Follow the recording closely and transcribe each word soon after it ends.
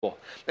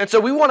And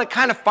so we want to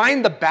kind of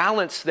find the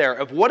balance there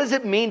of what does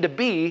it mean to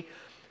be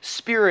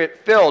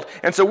Spirit-filled.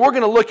 And so we're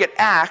going to look at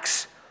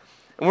Acts,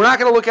 and we're not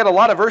going to look at a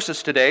lot of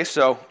verses today,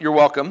 so you're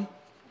welcome.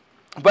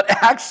 But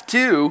Acts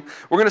 2,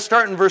 we're going to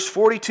start in verse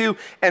 42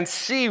 and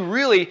see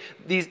really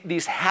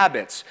these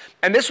habits.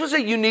 And this was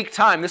a unique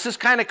time. This is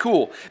kind of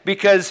cool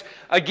because,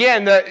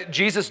 again,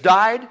 Jesus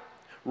died,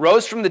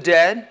 rose from the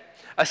dead,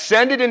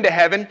 ascended into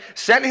heaven,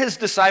 sent his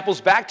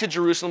disciples back to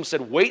Jerusalem,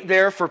 said, wait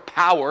there for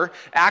power.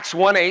 Acts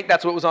 1:8,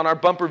 that's what was on our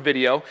bumper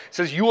video. It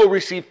says, you will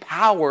receive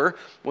power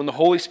when the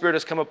Holy Spirit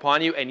has come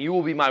upon you, and you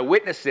will be my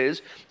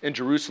witnesses in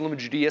Jerusalem,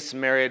 Judea,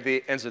 Samaria, at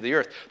the ends of the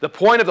earth. The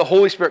point of the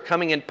Holy Spirit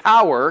coming in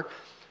power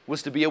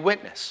was to be a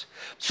witness.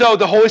 So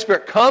the Holy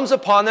Spirit comes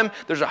upon them.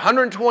 There's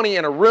 120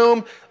 in a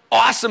room.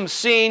 Awesome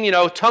scene,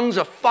 tongues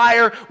of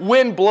fire,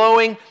 wind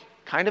blowing.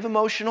 Kind of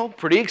emotional,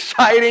 pretty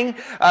exciting.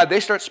 They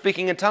start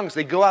speaking in tongues.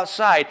 They go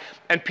outside,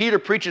 and Peter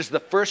preaches the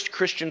first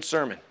Christian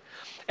sermon.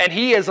 And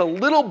he is a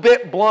little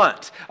bit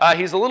blunt.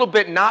 He's a little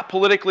bit not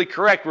politically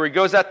correct, where he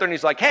goes out there and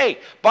he's like, hey,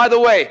 by the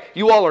way,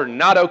 you all are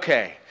not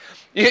okay.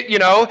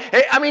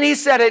 I mean, he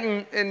said it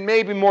in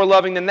maybe more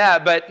loving than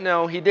that, but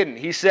no, he didn't.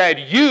 He said,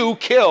 you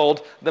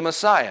killed the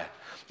Messiah.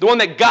 The one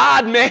that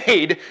God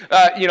made,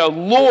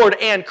 Lord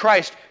and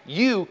Christ,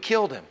 you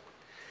killed him.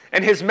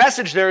 And his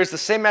message there is the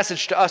same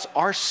message to us.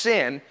 Our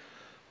sin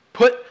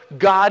put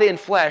God in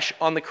flesh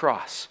on the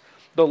cross.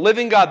 The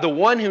living God, the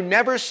one who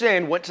never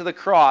sinned, went to the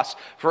cross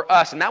for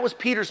us. And that was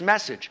Peter's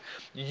message.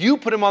 You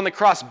put him on the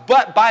cross.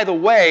 But, by the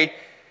way,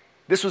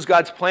 this was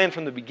God's plan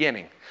from the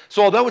beginning.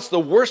 So although it's the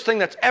worst thing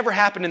that's ever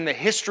happened in the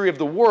history of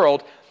the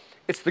world,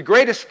 it's the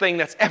greatest thing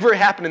that's ever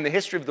happened in the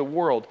history of the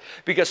world.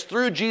 Because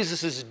through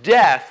Jesus'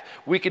 death,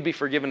 we could be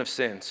forgiven of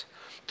sins.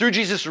 Through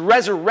Jesus'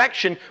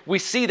 resurrection, we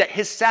see that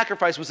his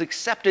sacrifice was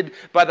accepted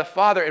by the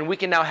Father, and we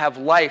can now have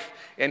life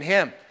in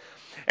him.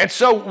 And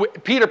so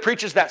Peter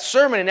preaches that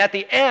sermon, and at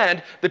the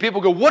end, the people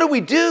go, what do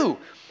we do?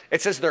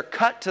 It says they're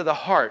cut to the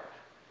heart.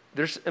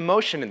 There's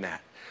emotion in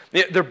that.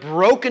 They're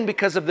broken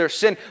because of their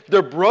sin.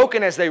 They're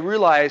broken as they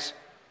realize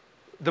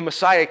the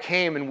Messiah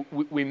came and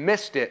we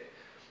missed it.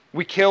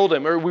 We killed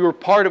him, or we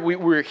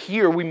were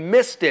here, we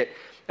missed it.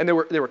 And they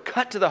were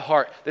cut to the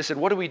heart. They said,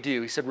 what do we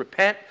do? He said,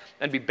 repent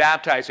and be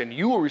baptized, and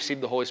you will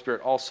receive the Holy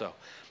Spirit also.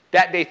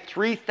 That day,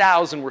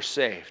 3,000 were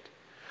saved.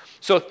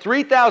 So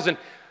 3,000,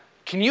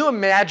 can you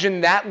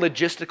imagine that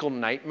logistical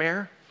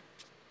nightmare?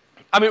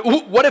 I mean,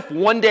 what if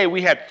one day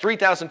we had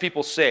 3,000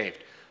 people saved?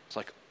 It's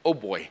like, oh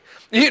boy.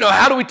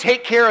 How do we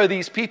take care of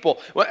these people?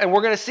 And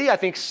we're going to see, I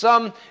think,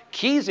 some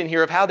keys in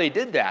here of how they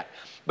did that.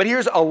 But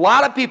here's a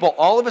lot of people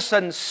all of a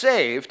sudden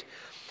saved.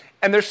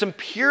 And there's some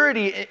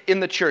purity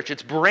in the church.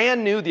 It's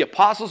brand new. The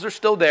apostles are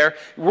still there.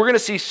 We're going to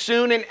see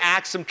soon in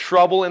Acts some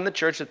trouble in the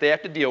church that they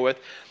have to deal with.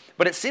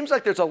 But it seems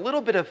like there's a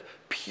little bit of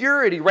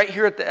purity right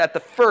here at the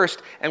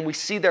first, and we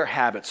see their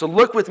habits. So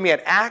look with me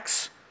at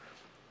Acts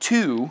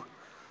 2,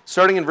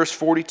 starting in verse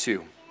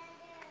 42. It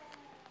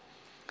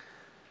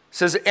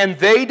says, and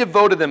they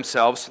devoted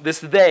themselves,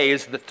 this they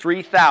is the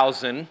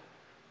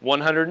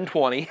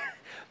 3,120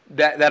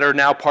 that are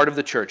now part of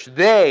the church.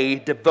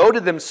 They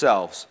devoted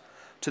themselves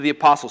to the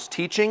apostles'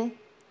 teaching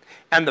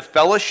and the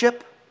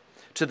fellowship,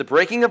 to the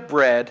breaking of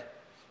bread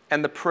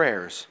and the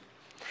prayers.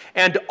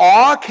 And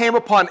awe came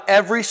upon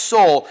every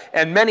soul,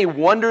 and many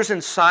wonders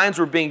and signs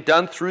were being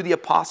done through the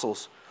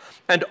apostles.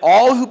 And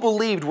all who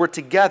believed were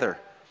together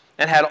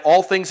and had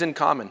all things in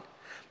common.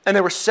 And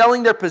they were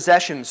selling their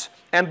possessions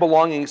and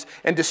belongings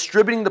and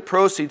distributing the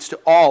proceeds to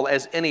all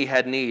as any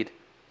had need.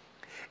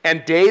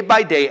 And day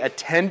by day,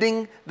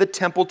 attending the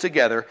temple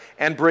together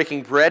and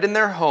breaking bread in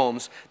their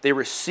homes, they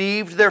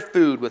received their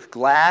food with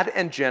glad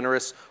and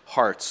generous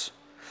hearts,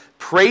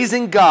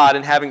 praising God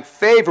and having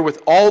favor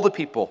with all the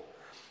people.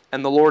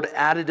 And the Lord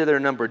added to their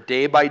number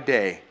day by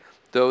day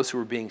those who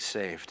were being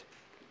saved.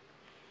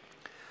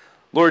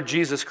 Lord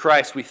Jesus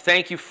Christ, we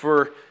thank you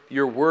for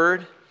your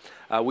word.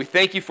 We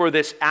thank you for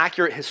this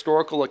accurate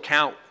historical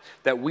account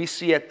that we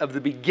see of the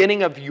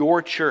beginning of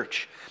your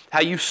church. How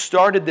you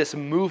started this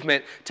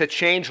movement to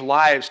change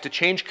lives, to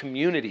change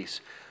communities,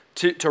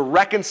 to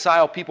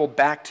reconcile people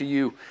back to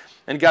you.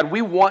 And God,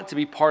 we want to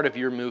be part of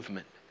your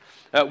movement.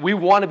 We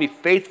want to be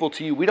faithful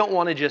to you. We don't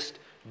want to just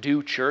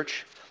do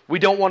church. We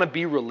don't want to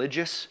be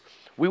religious.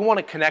 We want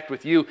to connect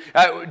with you.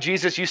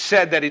 Jesus, you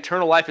said that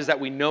eternal life is that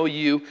we know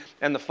you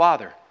and the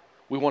Father.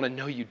 We want to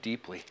know you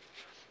deeply.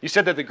 You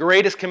said that the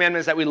greatest commandment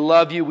is that we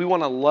love you. We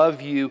want to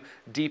love you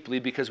deeply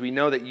because we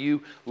know that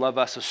you love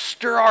us. So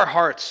stir our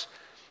hearts.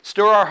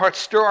 Stir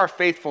our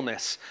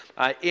faithfulness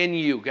in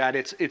you, God.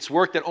 It's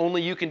work that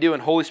only you can do.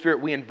 And Holy Spirit,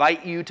 we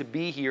invite you to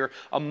be here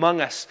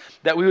among us,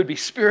 that we would be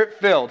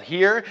Spirit-filled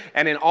here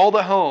and in all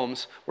the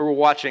homes where we're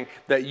watching,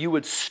 that you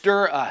would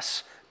stir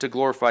us to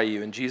glorify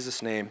you. In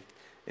Jesus' name,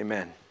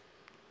 amen.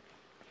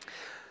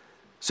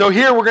 So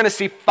here we're going to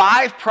see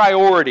 5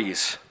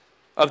 priorities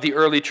of the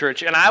early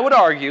church. And I would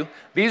argue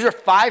these are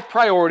 5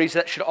 priorities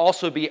that should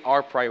also be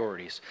our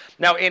priorities.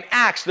 Now in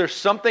Acts, there's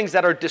some things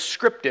that are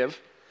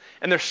descriptive,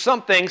 And there's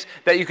some things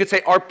that you could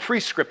say are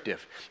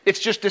prescriptive. It's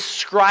just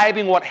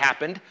describing what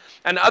happened.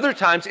 And other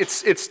times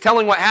it's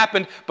telling what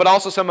happened, but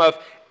also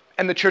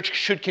and the church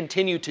should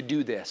continue to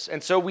do this.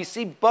 And so we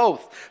see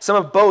some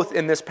of both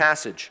in this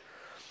passage.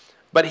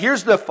 But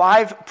here's the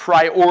 5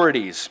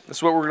 priorities. This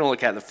is what we're going to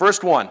look at. The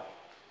first one,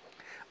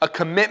 a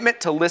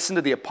commitment to listen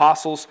to the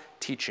apostles'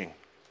 teaching.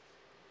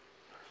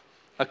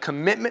 A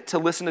commitment to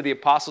listen to the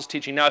apostles'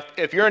 teaching. Now,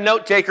 if you're a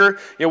note taker,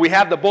 we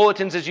have the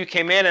bulletins as you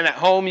came in, and at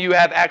home you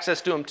have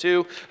access to them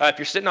too. If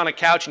you're sitting on a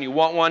couch and you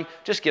want one,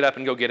 just get up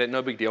and go get it.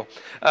 No big deal.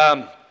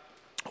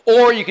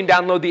 Or you can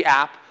download the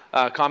app,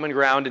 Common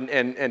Ground,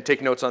 and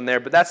take notes on there.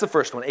 But that's the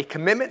first one. A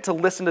commitment to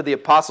listen to the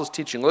apostles'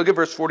 teaching. Look at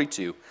verse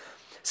 42.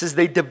 It says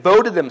they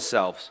devoted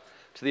themselves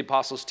to the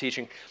apostles'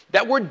 teaching.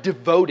 That word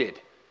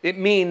devoted, it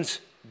means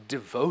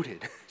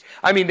devoted.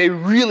 I mean, they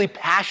really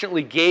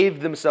passionately gave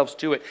themselves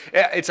to it.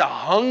 It's a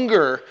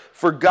hunger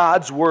for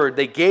God's word.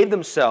 They gave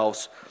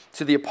themselves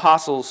to the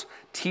apostles'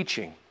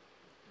 teaching.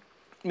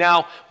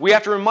 Now, we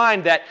have to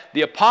remind that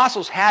the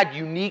apostles had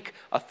unique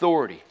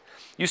authority.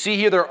 You see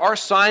here, there are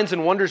signs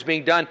and wonders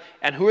being done,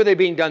 and who are they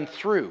being done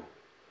through?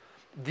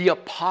 The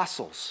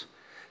apostles.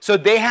 So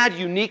they had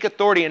unique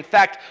authority. In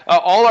fact,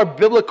 all our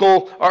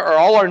biblical, or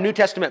all our New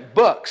Testament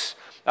books,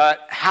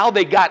 how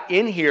they got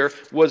in here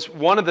was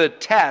one of the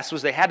tests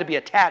was they had to be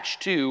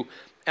attached to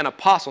an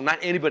apostle. Not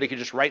anybody could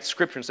just write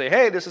scripture and say,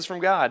 hey, this is from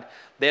God.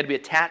 They had to be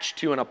attached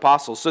to an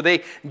apostle. So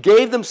they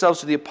gave themselves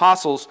to the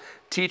apostles'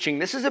 teaching.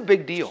 This is a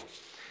big deal.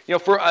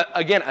 For,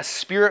 again, a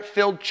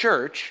spirit-filled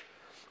church,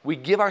 we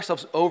give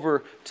ourselves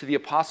over to the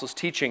apostles'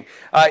 teaching.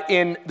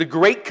 In the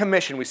Great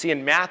Commission, we see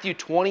in Matthew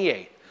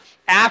 28,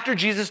 after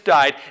Jesus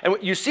died, and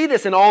you see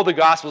this in all the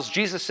Gospels,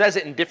 Jesus says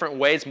it in different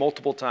ways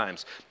multiple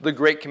times, the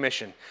Great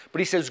Commission. But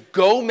he says,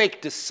 go make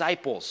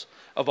disciples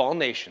of all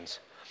nations,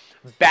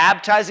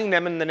 baptizing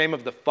them in the name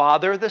of the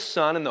Father, the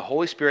Son, and the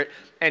Holy Spirit,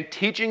 and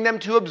teaching them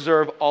to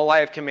observe all I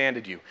have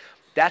commanded you.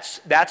 That's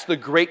the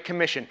Great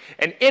Commission.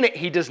 And in it,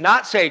 he does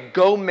not say,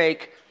 go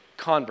make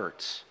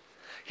converts.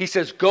 He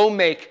says, go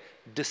make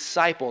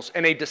disciples.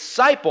 And a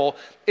disciple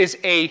is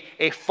a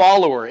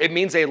follower. It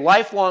means a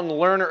lifelong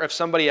learner of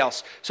somebody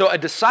else. So a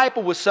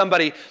disciple was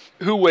somebody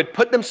who would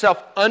put themselves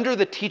under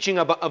the teaching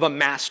of a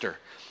master.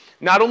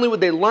 Not only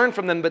would they learn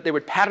from them, but they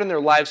would pattern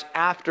their lives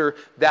after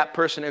that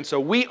person. And so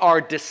we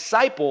are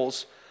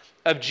disciples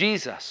of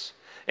Jesus.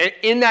 And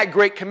in that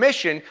Great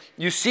Commission,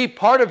 you see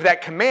part of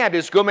that command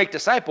is go make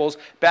disciples,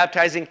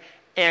 baptizing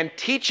and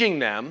teaching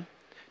them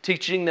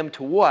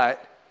to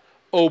what?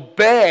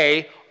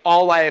 Obey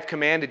all I have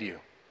commanded you.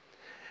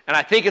 And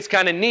I think it's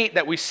kind of neat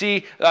that we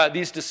see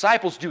these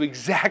disciples do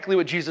exactly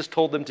what Jesus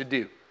told them to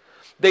do.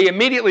 They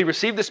immediately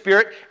receive the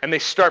Spirit and they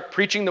start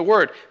preaching the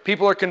word.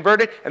 People are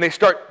converted and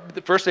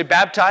first they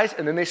baptize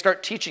and then they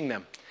start teaching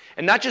them.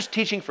 And not just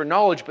teaching for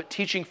knowledge, but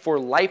teaching for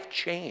life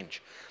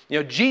change.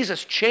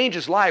 Jesus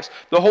changes lives.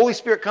 The Holy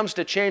Spirit comes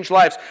to change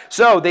lives.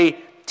 So they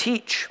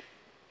teach.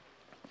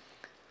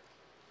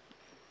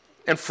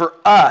 And for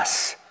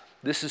us,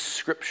 this is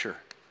Scripture.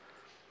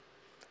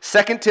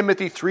 2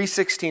 Timothy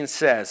 3:16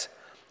 says,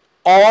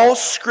 all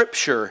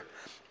Scripture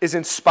is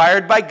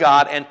inspired by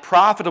God and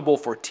profitable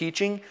for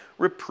teaching,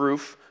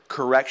 reproof,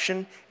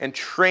 correction, and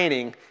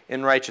training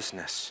in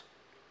righteousness.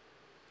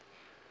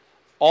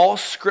 All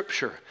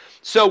Scripture.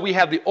 So we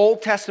have the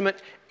Old Testament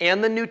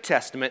and the New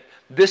Testament.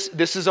 This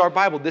is our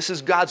Bible. This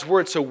is God's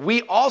Word. So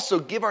we also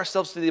give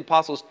ourselves to the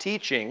apostles'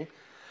 teaching,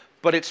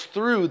 but it's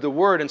through the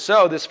Word. And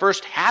so this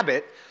first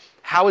habit,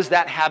 how is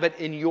that habit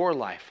in your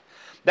life?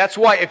 That's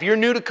why if you're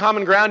new to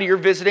Common Ground or you're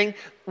visiting,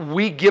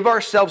 we give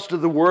ourselves to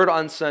the Word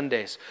on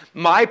Sundays.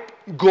 My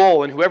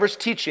goal, and whoever's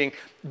teaching,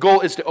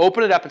 goal is to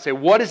open it up and say,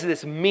 what does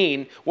this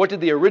mean? What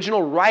did the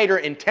original writer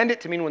intend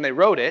it to mean when they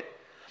wrote it?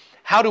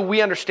 How do we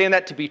understand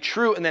that to be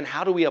true? And then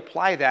how do we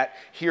apply that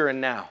here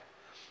and now?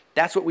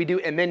 That's what we do.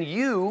 And then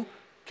you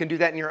can do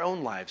that in your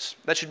own lives.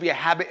 That should be a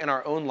habit in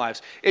our own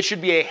lives. It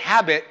should be a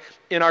habit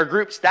in our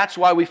groups. That's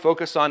why we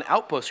focus on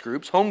outpost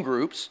groups, home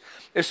groups,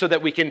 is so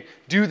that we can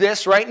do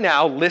this right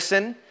now,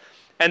 listen,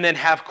 and then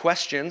have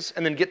questions,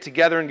 and then get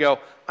together and go,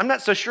 I'm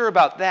not so sure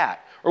about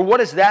that. Or what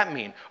does that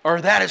mean?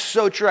 Or that is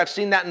so true. I've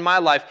seen that in my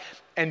life.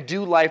 And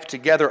do life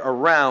together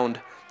around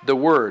the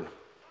Word.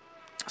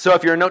 So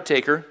if you're a note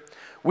taker,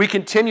 we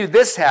continue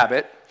this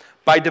habit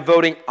by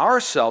devoting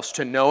ourselves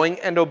to knowing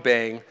and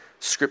obeying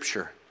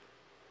Scripture.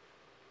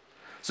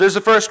 So there's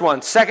the first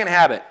one. Second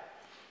habit,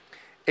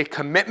 a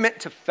commitment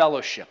to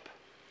fellowship.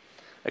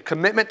 A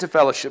commitment to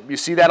fellowship. You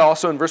see that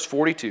also in verse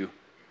 42.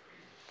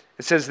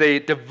 It says they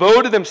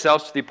devoted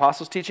themselves to the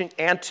apostles' teaching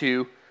and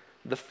to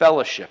the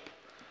fellowship.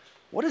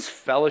 What does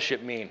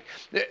fellowship mean?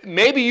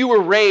 Maybe you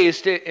were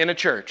raised in a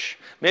church.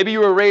 Maybe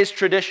you were raised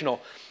traditional.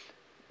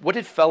 What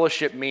did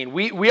fellowship mean?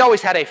 We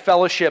always had a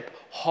fellowship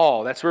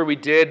hall. That's where we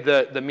did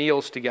the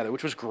meals together,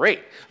 which was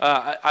great.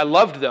 I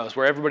loved those,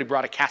 where everybody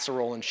brought a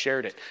casserole and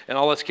shared it. And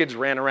all us kids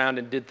ran around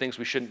and did things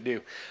we shouldn't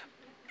do.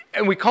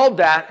 And we called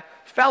that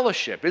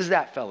fellowship. Is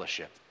that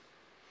fellowship?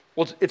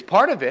 Well, it's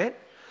part of it.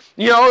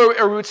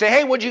 Or we would say,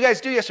 hey, what did you guys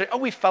do yesterday? Oh,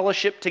 we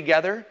fellowshiped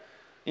together.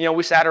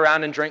 We sat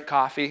around and drank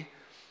coffee.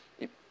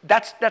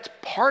 That's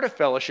part of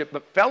fellowship,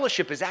 but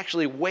fellowship is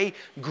actually way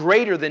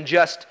greater than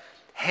just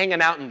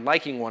hanging out and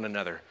liking one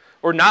another,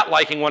 or not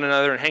liking one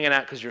another and hanging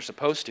out because you're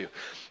supposed to.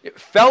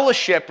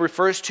 Fellowship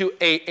refers to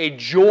a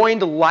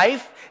joined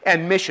life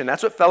and mission.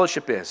 That's what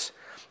fellowship is.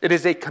 It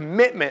is a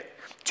commitment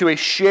to a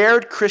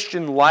shared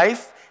Christian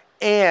life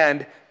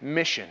and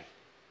mission.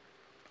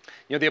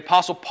 The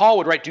Apostle Paul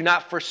would write, "Do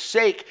not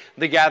forsake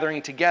the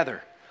gathering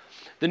together."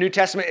 The New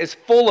Testament is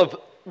full of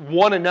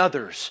one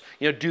another's.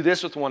 Do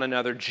this with one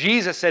another.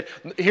 Jesus said,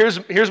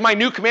 here's my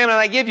new commandment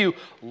I give you,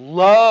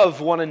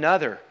 love one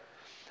another.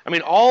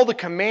 All the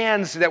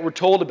commands that we're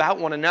told about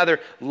one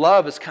another,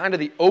 love is kind of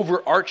the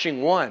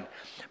overarching one.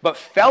 But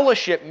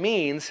fellowship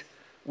means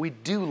we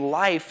do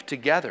life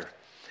together.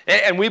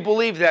 And we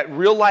believe that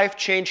real life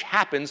change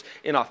happens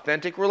in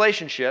authentic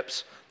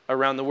relationships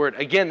around the Word.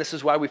 Again, this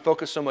is why we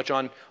focus so much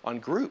on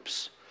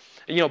groups.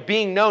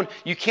 Being known,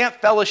 you can't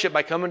fellowship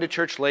by coming to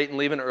church late and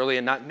leaving early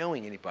and not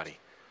knowing anybody.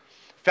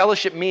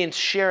 Fellowship means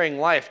sharing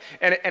life.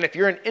 And if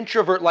you're an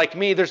introvert like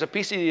me, there's a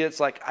piece of you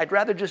that's like, I'd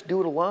rather just do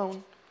it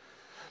alone.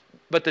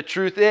 But the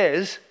truth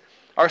is,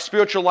 our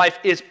spiritual life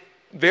is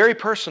very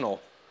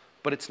personal,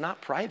 but it's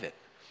not private.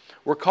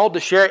 We're called to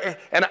share.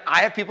 And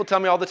I have people tell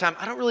me all the time,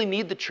 I don't really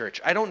need the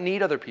church. I don't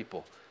need other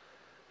people.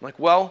 I'm like,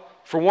 well,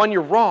 for one,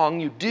 you're wrong.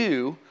 You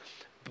do.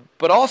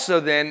 But also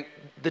then,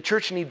 the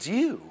church needs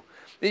you.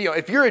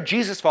 If you're a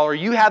Jesus follower,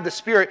 you have the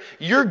Spirit,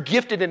 you're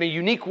gifted in a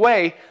unique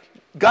way.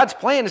 God's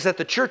plan is that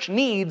the church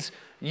needs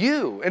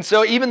you. And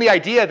so even the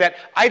idea that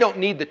I don't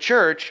need the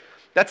church,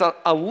 that's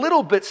a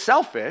little bit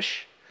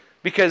selfish,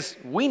 because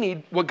we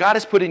need what God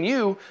has put in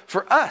you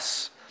for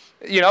us.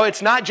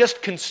 It's not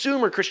just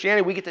consumer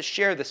Christianity. We get to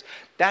share this.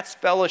 That's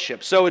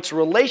fellowship. So it's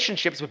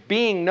relationships with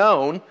being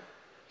known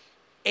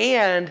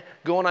and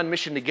going on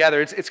mission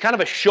together. It's kind of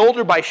a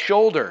shoulder by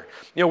shoulder.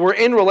 We're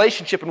in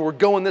relationship and we're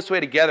going this way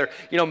together.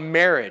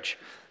 Marriage.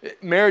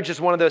 Marriage is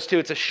one of those too.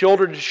 It's a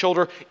shoulder to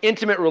shoulder,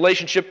 intimate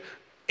relationship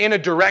in a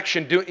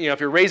direction. If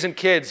you're raising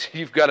kids,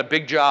 you've got a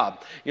big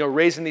job,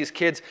 raising these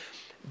kids.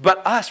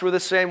 But us, we're the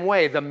same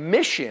way. The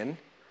mission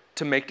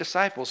to make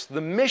disciples,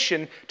 the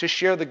mission to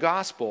share the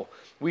gospel.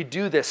 We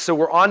do this. So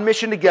we're on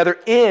mission together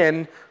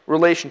in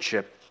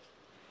relationship.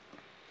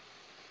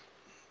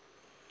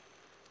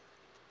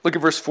 Look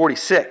at verse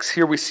 46.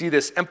 Here we see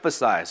this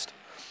emphasized.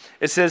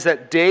 It says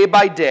that day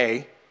by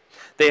day,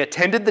 they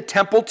attended the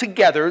temple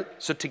together.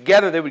 So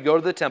together they would go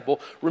to the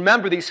temple.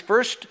 Remember, these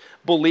first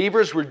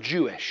believers were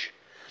Jewish.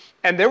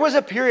 And there was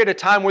a period of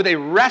time where they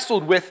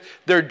wrestled with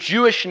their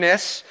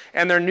Jewishness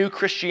and their new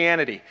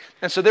Christianity.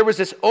 And so there was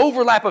this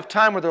overlap of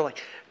time where they're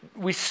like,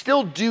 we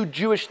still do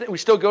Jewish things. We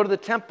still go to the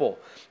temple.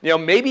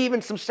 Maybe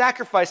even some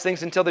sacrifice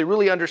things until they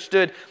really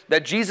understood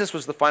that Jesus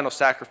was the final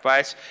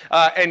sacrifice.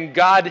 And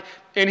God,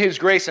 in His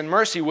grace and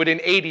mercy, would in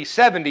AD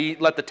 70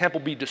 let the temple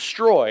be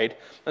destroyed.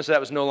 And so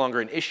that was no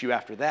longer an issue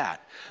after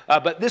that.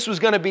 But this was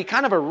going to be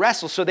kind of a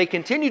wrestle. So they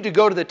continued to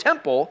go to the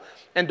temple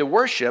and to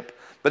worship,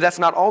 but that's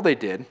not all they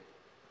did.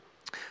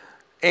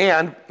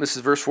 And, this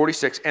is verse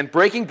 46, and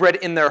breaking bread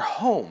in their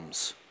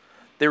homes,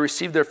 they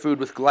received their food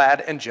with glad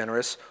and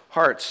generous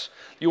hearts.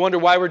 You wonder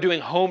why we're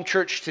doing home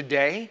church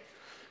today?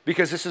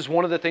 Because this is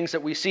one of the things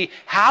that we see.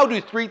 How do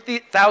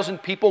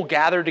 3,000 people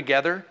gather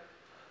together?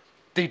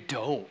 They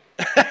don't.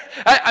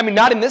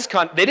 Not in this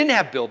they didn't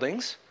have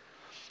buildings.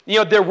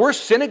 There were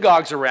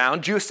synagogues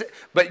around, Jewish,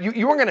 but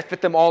you weren't going to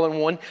fit them all in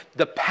one.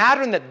 The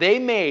pattern that they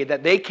made,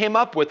 that they came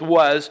up with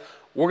was,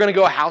 we're going to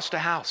go house to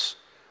house.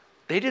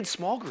 They did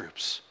small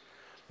groups.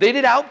 They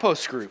did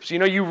outpost groups.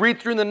 You read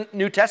through the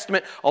New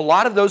Testament, a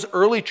lot of those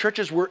early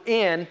churches were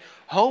in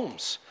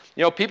homes.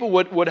 People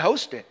would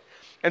host it.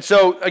 And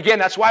so, again,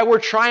 that's why we're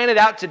trying it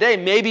out today.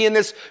 Maybe in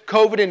this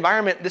COVID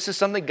environment, this is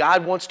something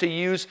God wants to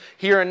use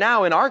here and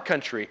now in our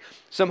country,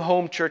 some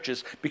home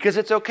churches, because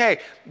it's okay.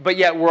 But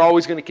yet, we're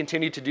always going to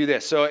continue to do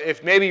this. So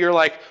if maybe you're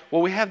like,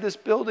 well, we have this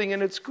building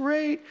and it's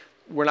great,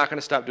 we're not going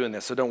to stop doing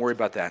this, so don't worry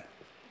about that.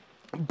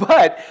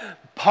 But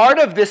part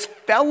of this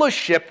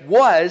fellowship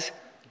was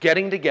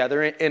getting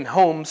together in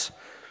homes,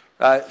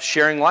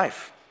 sharing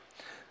life.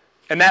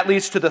 And that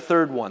leads to the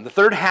third one. The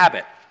third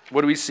habit,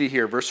 what do we see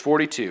here? Verse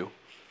 42.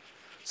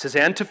 It says,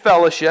 and to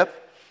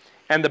fellowship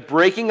and the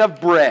breaking of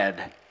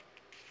bread.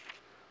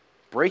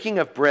 Breaking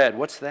of bread,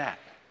 what's that?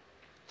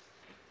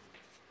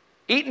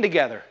 Eating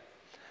together.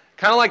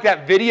 Kind of like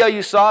that video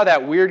you saw,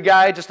 that weird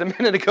guy just a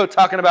minute ago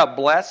talking about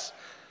bless.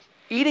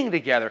 Eating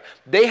together.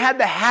 They had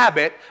the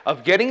habit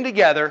of getting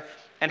together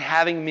and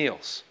having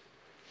meals.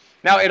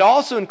 Now, it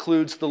also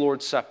includes the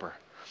Lord's Supper.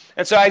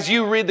 And so as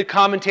you read the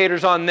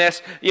commentators on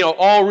this,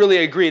 all really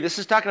agree. This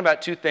is talking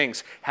about two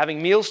things,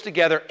 having meals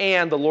together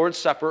and the Lord's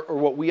Supper, or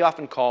what we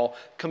often call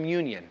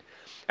communion.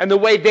 And the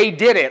way they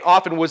did it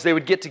often was they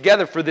would get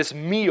together for this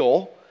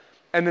meal,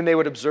 and then they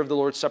would observe the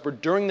Lord's Supper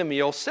during the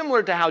meal,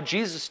 similar to how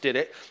Jesus did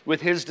it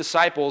with His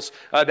disciples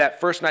that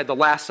first night, the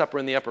Last Supper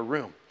in the upper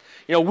room.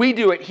 We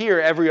do it here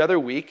every other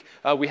week.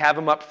 We have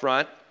them up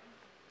front.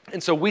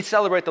 And so we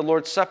celebrate the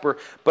Lord's Supper,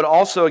 but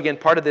also, again,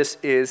 part of this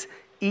is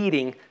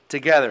eating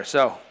together.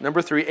 So,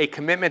 number 3, a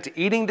commitment to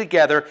eating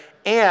together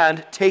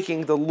and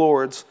taking the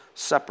Lord's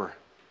Supper.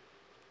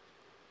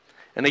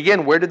 And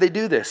again, where did they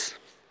do this?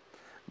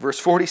 Verse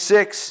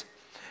 46,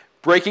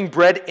 breaking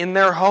bread in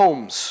their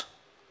homes.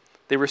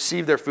 They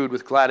received their food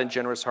with glad and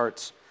generous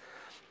hearts.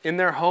 In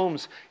their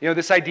homes,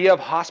 this idea of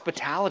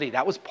hospitality,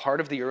 that was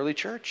part of the early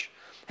church.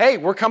 Hey,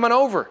 we're coming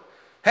over.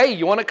 Hey,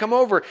 you want to come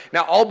over?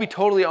 Now, I'll be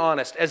totally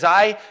honest. As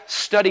I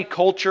study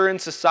culture and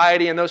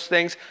society and those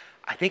things,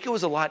 I think it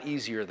was a lot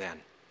easier then.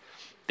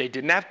 They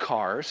didn't have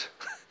cars.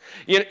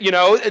 They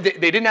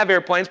didn't have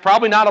airplanes.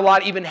 Probably not a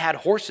lot even had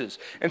horses.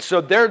 And so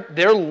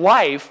their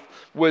life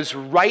was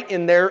right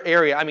in their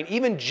area. I mean,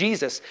 even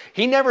Jesus,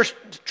 he never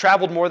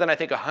traveled more than, I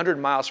think, 100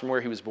 miles from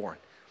where he was born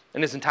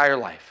in his entire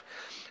life.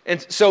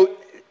 And so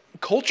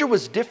culture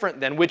was different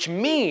then, which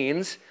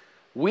means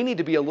we need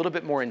to be a little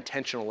bit more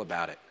intentional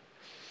about it.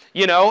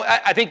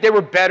 I think they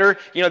were better.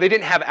 They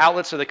didn't have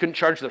outlets, so they couldn't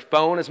charge their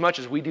phone as much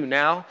as we do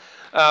now.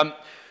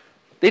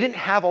 They didn't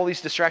have all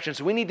these distractions.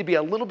 So we need to be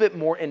a little bit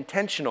more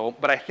intentional,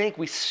 but I think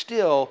we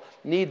still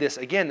need this.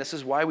 Again, this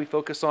is why we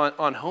focus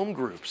on home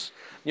groups,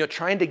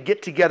 trying to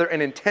get together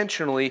and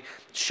intentionally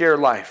share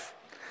life.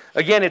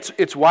 Again,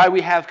 it's why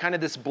we have kind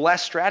of this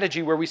blessed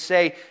strategy where we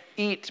say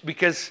eat,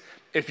 because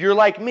if you're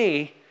like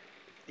me,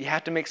 you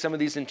have to make some of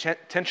these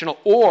intentional,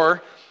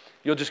 or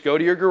you'll just go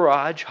to your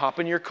garage, hop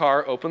in your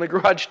car, open the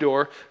garage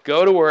door,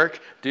 go to work,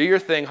 do your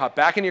thing, hop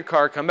back in your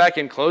car, come back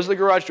in, close the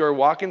garage door,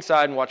 walk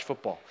inside and watch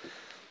football.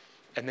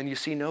 And then you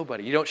see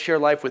nobody. You don't share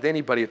life with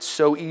anybody. It's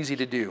so easy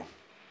to do.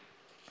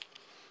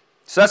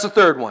 So that's the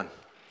third one.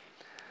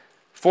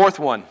 Fourth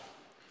one.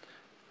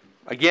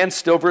 Again,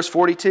 still verse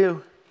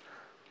 42.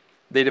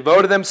 They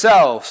devoted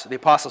themselves to the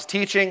apostles'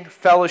 teaching,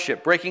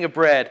 fellowship, breaking of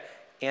bread,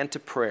 and to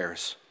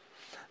prayers.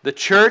 The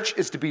church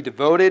is to be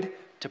devoted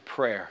to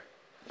prayer.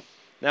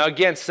 Now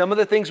again, some of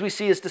the things we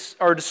see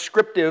are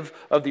descriptive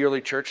of the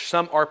early church.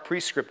 Some are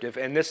prescriptive,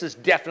 and this is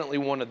definitely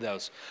one of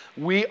those.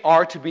 We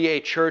are to be a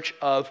church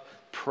of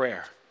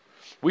prayer.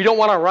 We don't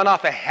want to run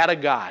off ahead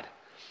of God.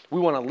 We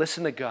want to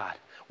listen to God.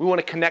 We want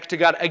to connect to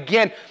God.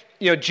 Again,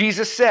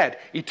 Jesus said,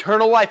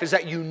 eternal life is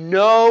that you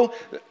know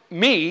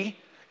me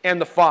and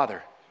the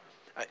Father.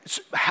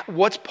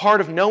 What's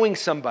part of knowing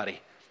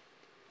somebody?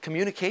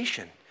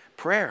 Communication,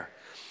 prayer.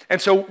 And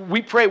so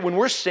we pray. When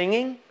we're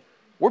singing,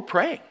 we're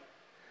praying.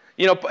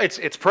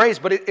 It's praise,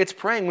 but it's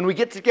praying. When we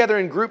get together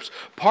in groups,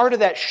 part of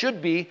that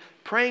should be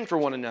praying for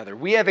one another.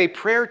 We have a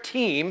prayer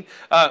team.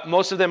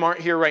 Most of them aren't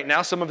here right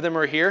now. Some of them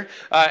are here.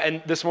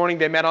 And this morning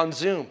they met on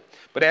Zoom.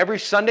 But every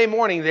Sunday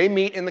morning they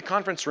meet in the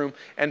conference room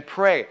and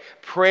pray.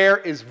 Prayer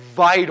is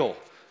vital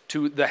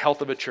to the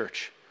health of a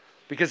church.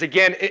 Because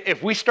again,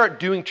 if we start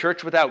doing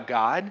church without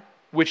God,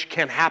 which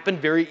can happen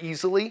very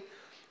easily,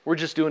 we're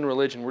just doing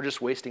religion. We're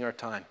just wasting our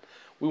time.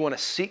 We want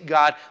to seek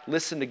God,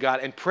 listen to God.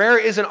 And prayer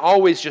isn't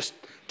always just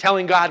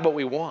telling God what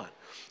we want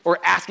or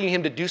asking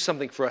him to do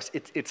something for us.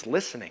 It's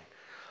listening.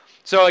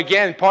 So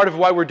again, part of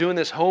why we're doing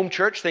this home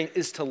church thing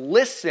is to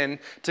listen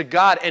to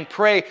God and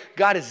pray,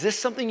 God, is this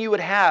something you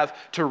would have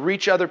to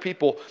reach other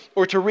people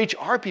or to reach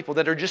our people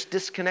that are just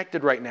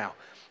disconnected right now?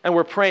 And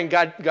we're praying,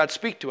 God,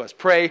 speak to us.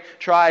 Pray,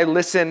 try,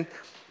 listen.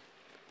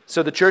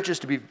 So the church is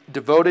to be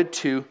devoted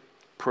to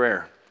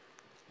prayer.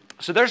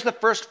 So there's the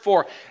first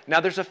 4. Now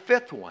there's a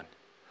 5th one.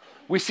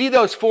 We see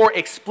those 4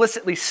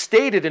 explicitly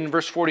stated in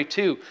verse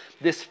 42.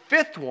 This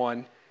 5th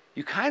one,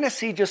 you kind of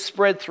see just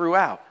spread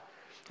throughout.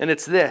 And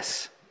it's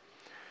this,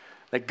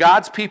 that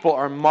God's people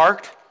are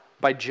marked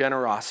by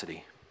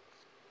generosity.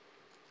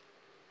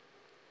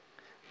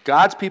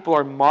 God's people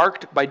are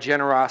marked by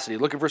generosity.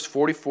 Look at verse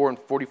 44 and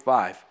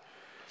 45.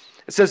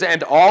 It says,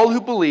 and all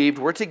who believed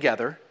were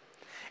together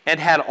and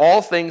had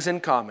all things in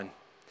common.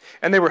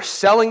 And they were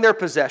selling their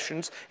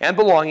possessions and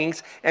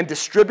belongings and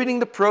distributing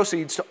the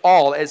proceeds to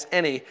all as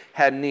any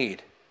had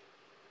need.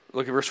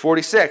 Look at verse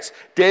 46.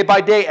 Day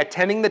by day,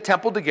 attending the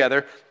temple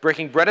together,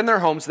 breaking bread in their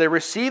homes, they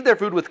received their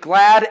food with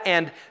glad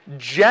and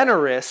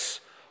generous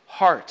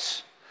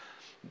hearts.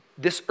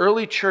 This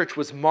early church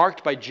was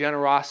marked by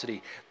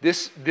generosity.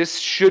 This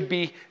should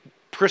be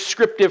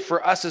prescriptive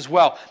for us as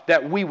well,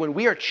 that when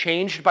we are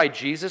changed by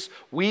Jesus,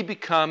 we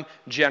become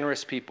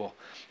generous people.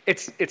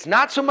 It's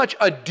not so much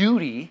a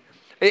duty.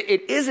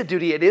 It is a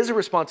duty, it is a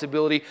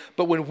responsibility,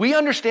 but when we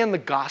understand the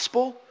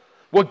gospel,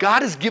 what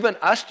God has given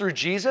us through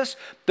Jesus,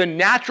 the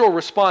natural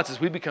response is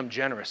we become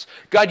generous.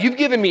 God, you've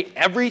given me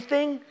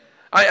everything.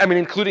 I mean,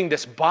 including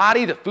this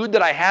body, the food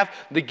that I have,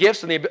 the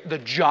gifts, and the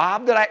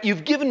job that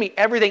you've given me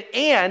everything,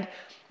 and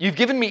you've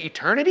given me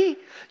eternity.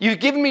 You've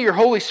given me your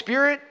Holy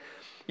Spirit.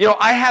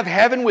 I have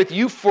heaven with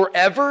you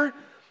forever.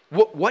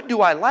 What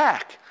do I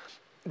lack?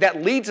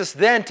 That leads us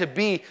then to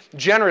be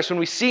generous. When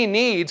we see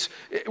needs,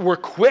 we're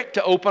quick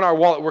to open our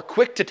wallet. We're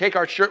quick to take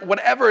our shirt.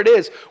 Whatever it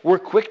is, we're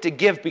quick to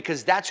give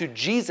because that's who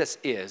Jesus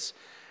is.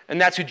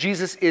 And that's who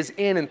Jesus is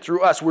in and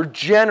through us. We're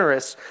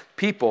generous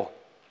people.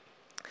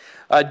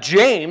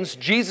 James,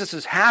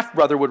 Jesus'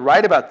 half-brother, would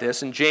write about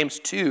this in James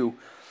 2,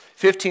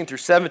 15 through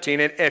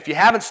 17. And if you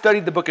haven't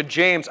studied the book of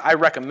James, I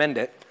recommend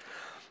it.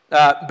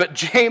 But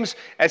James,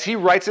 as he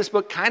writes this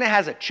book, kind of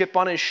has a chip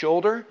on his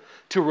shoulder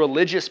to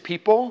religious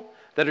people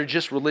that are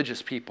just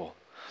religious people.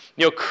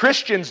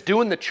 Christians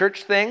doing the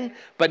church thing,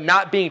 but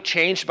not being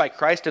changed by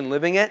Christ and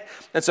living it.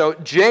 And so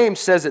James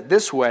says it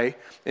this way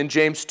in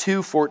James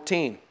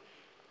 2:14.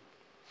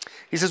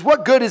 He says,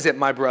 "What good is it,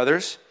 my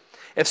brothers,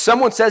 if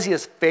someone says he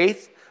has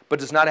faith but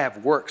does not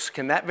have works?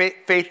 Can that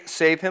faith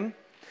save him?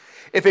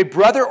 If a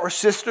brother or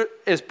sister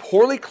is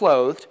poorly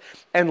clothed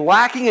and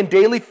lacking in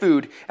daily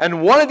food,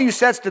 and one of you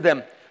says to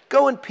them,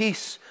 'Go in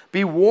peace,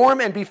 be warm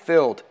and be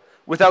filled,'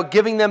 without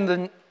giving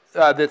them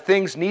the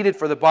things needed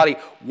for the body,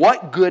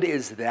 what good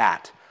is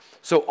that?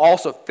 So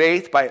also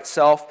faith by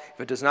itself,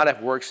 if it does not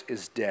have works,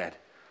 is dead."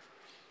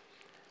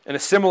 In a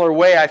similar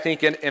way, I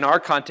think in our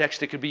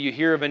context, it could be you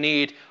hear of a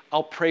need,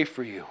 I'll pray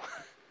for you.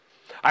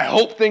 I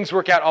hope things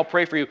work out, I'll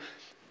pray for you.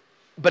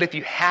 But if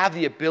you have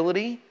the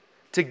ability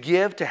to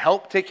give, to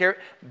help take care,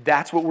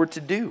 that's what we're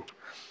to do.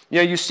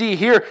 You see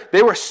here,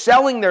 they were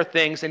selling their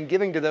things and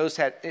giving to those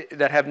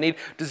that have need.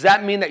 Does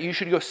that mean that you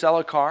should go sell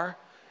a car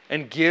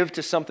and give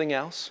to something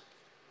else?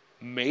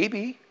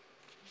 Maybe.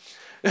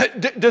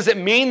 Does it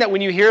mean that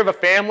when you hear of a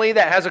family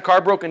that has a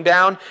car broken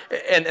down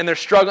and they're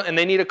struggling and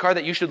they need a car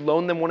that you should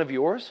loan them one of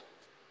yours?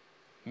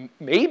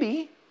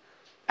 Maybe.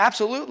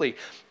 Absolutely.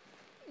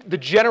 The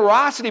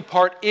generosity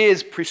part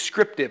is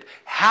prescriptive.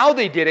 How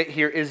they did it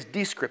here is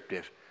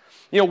descriptive.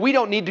 We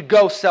don't need to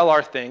go sell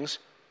our things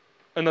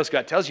unless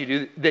God tells you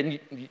to, then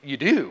you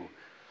do.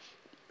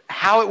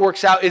 How it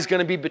works out is going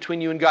to be between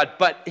you and God.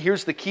 But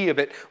here's the key of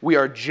it. We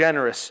are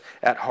generous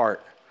at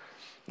heart.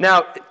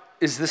 Now,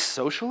 is this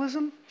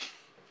socialism?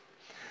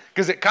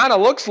 Because it kind of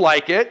looks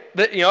like it.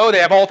 That, they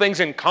have all things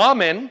in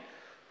common.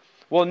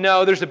 Well,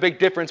 no, there's a big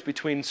difference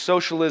between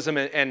socialism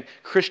and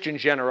Christian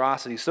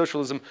generosity.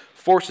 Socialism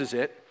forces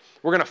it.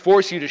 We're going to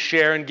force you to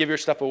share and give your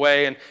stuff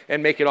away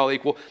and make it all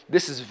equal.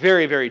 This is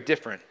very, very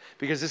different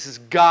because this is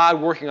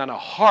God working on a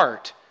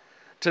heart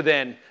to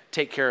then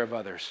take care of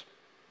others.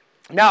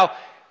 Now,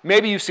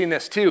 maybe you've seen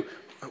this too.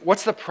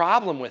 What's the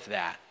problem with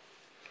that?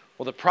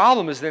 Well, the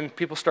problem is then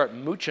people start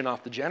mooching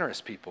off the generous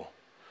people.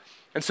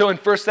 And so in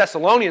 1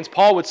 Thessalonians,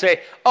 Paul would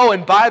say, oh,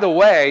 and by the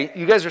way,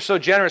 you guys are so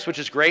generous, which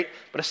is great,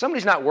 but if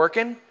somebody's not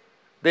working,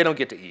 they don't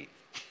get to eat.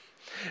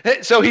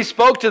 So he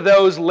spoke to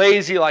those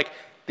lazy, like,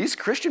 these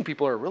Christian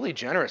people are really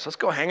generous. Let's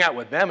go hang out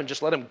with them and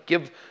just let them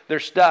give their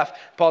stuff.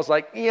 Paul's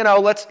like,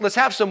 let's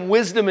have some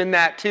wisdom in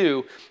that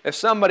too. If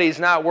somebody's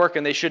not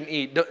working, they shouldn't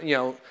eat.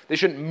 They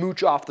shouldn't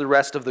mooch off the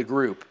rest of the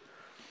group.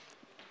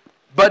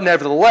 But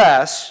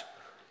nevertheless,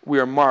 we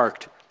are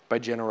marked by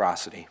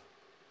generosity.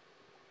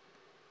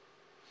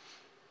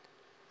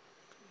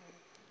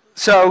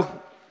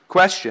 So,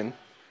 question,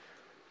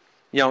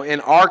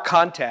 in our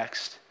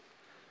context,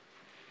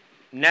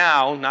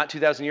 now, not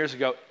 2,000 years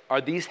ago, are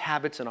these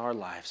habits in our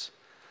lives?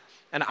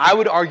 And I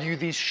would argue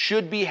these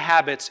should be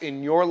habits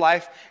in your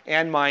life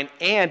and mine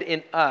and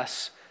in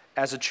us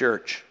as a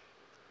church.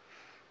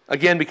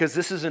 Again, because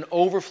this is an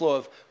overflow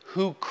of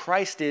who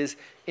Christ is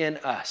in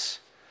us.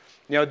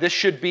 This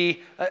should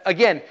be,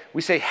 again,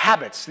 we say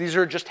habits. These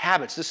are just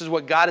habits. This is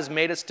what God has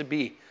made us to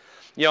be.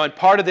 And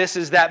part of this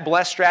is that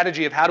blessed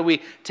strategy of how do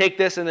we take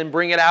this and then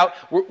bring it out.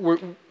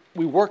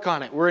 We work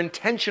on it. We're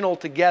intentional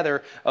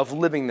together of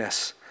living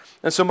this.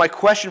 And so my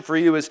question for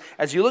you is,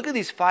 as you look at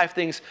these 5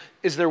 things,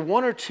 is there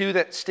one or two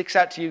that sticks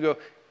out to you and go,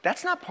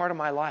 that's not part of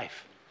my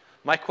life?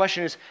 My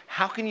question is,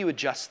 how can you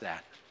adjust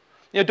that?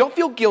 Don't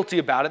feel guilty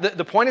about it.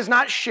 The point is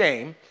not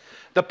shame.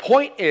 The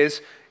point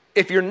is,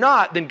 if you're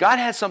not, then God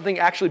has something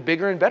actually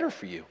bigger and better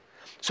for you.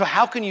 So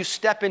how can you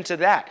step into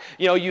that?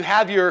 You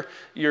have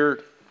your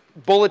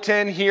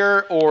bulletin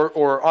here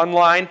or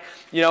online.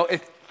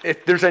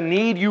 If there's a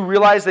need you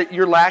realize that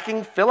you're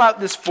lacking, fill out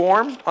this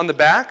form on the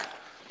back.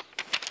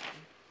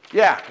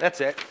 Yeah,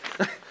 that's it.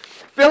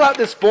 Fill out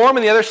this form,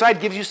 and the other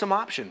side gives you some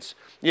options.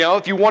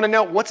 If you want to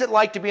know what's it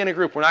like to be in a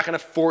group, we're not going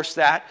to force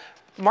that.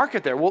 Mark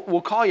it there.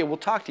 We'll call you. We'll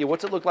talk to you.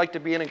 What's it look like to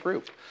be in a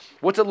group?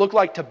 What's it look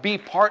like to be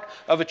part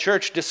of a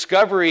church?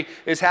 Discovery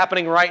is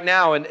happening right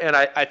now, and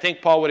I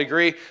think Paul would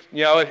agree.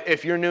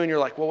 If you're new and you're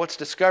like, well, what's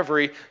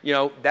Discovery?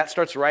 That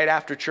starts right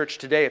after church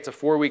today. It's a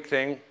 4-week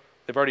thing.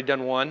 They've already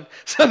done 1.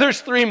 So there's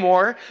 3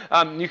 more.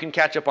 You can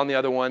catch up on the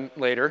other one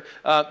later.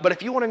 But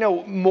if you want to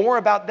know more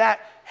about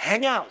that,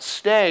 hang out,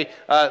 stay.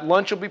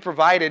 Lunch will be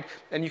provided,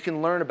 and you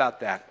can learn about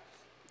that.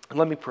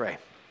 Let me pray.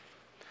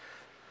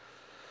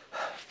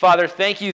 Father, thank you.